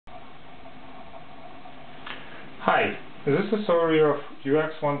Hi, this is a summary of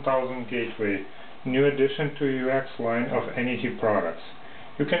UX1000 Gateway, new addition to UX line of NET products.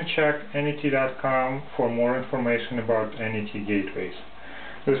 You can check net.com for more information about NET gateways.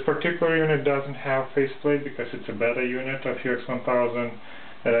 This particular unit doesn't have faceplate because it's a beta unit of UX1000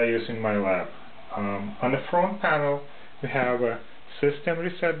 that I use in my lab. On the front panel we have a system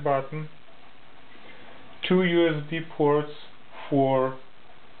reset button, 2 USB ports for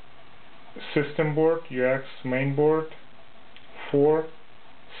system board, UX main board, 4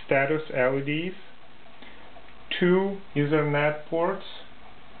 status LEDs, 2 Ethernet ports,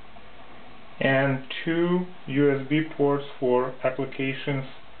 and 2 USB ports for applications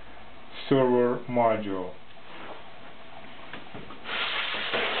server module.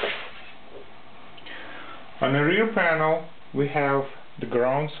 On the rear panel we have the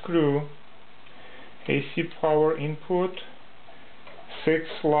ground screw, AC power input, 6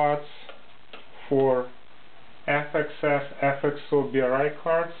 slots for FXS, FXO, BRI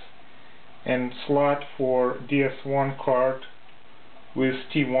cards, and slot for DS1 card with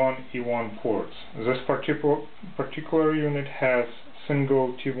T1, E1 ports. This particular unit has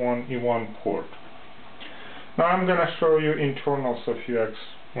single T1, E1 port. Now I'm going to show you internals of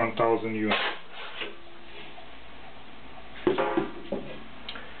UX1000 unit.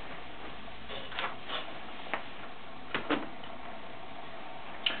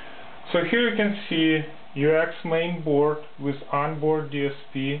 So here you can see UX main board with onboard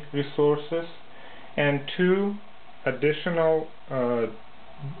DSP resources and 2 additional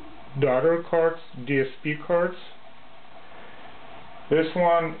daughter cards, DSP cards. This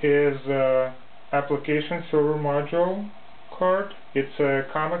one is application server module card. It's a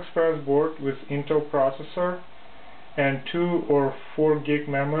ComExpress board with Intel processor and 2 or 4 gig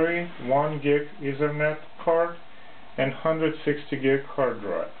memory, 1 gig Ethernet card, and 160 gig hard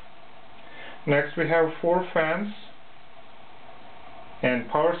drive. Next we have 4 fans and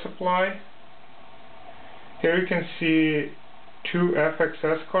power supply. Here you can see 2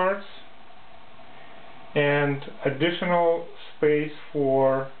 FXS cards and additional space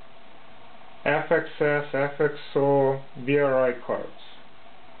for FXS, FXO, BRI cards,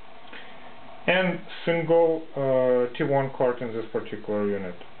 and single T1 card in this particular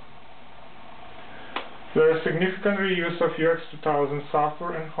unit. There is significant reuse of UX2000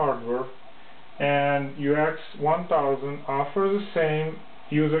 software and hardware, and UX1000 offers the same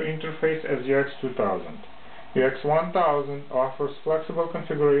user interface as UX2000. UX1000 offers flexible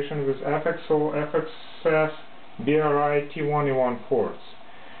configuration with FXO, FXS, BRI, T1, E1 ports.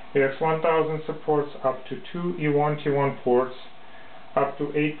 UX1000 supports up to 2 E1, T1 ports, up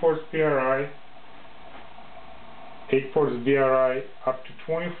to 8 ports BRI, 8 ports BRI, up to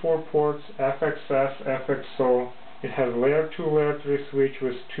 24 ports FXS, FXO. It has layer 2, layer 3 switch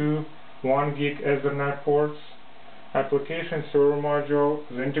with 2 1 gig Ethernet ports, application server module,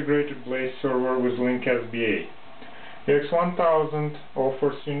 the integrated Blaze server with Lync SBA. UX1000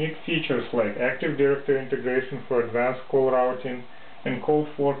 offers unique features like Active Directory integration for advanced call routing and call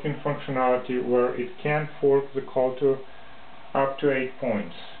forking functionality where it can fork the call to up to 8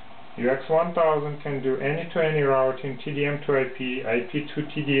 points. UX1000 can do any-to-any routing, TDM to IP, IP to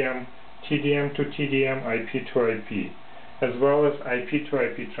TDM, TDM to TDM, IP to IP, as well as IP to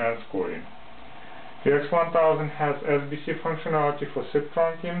IP transcoding. UX1000 has SBC functionality for SIP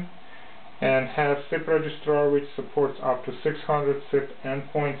trunking and has SIP registrar which supports up to 600 SIP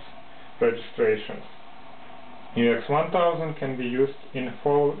endpoints registrations. UX1000 can be used in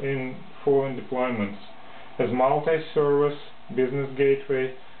following deployments: as multi-service business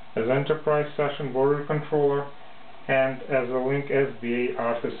gateway, as enterprise session border controller, and as a Lync SBA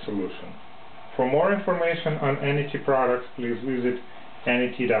office solution. For more information on NET products, please visit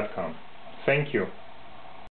net.com. Thank you.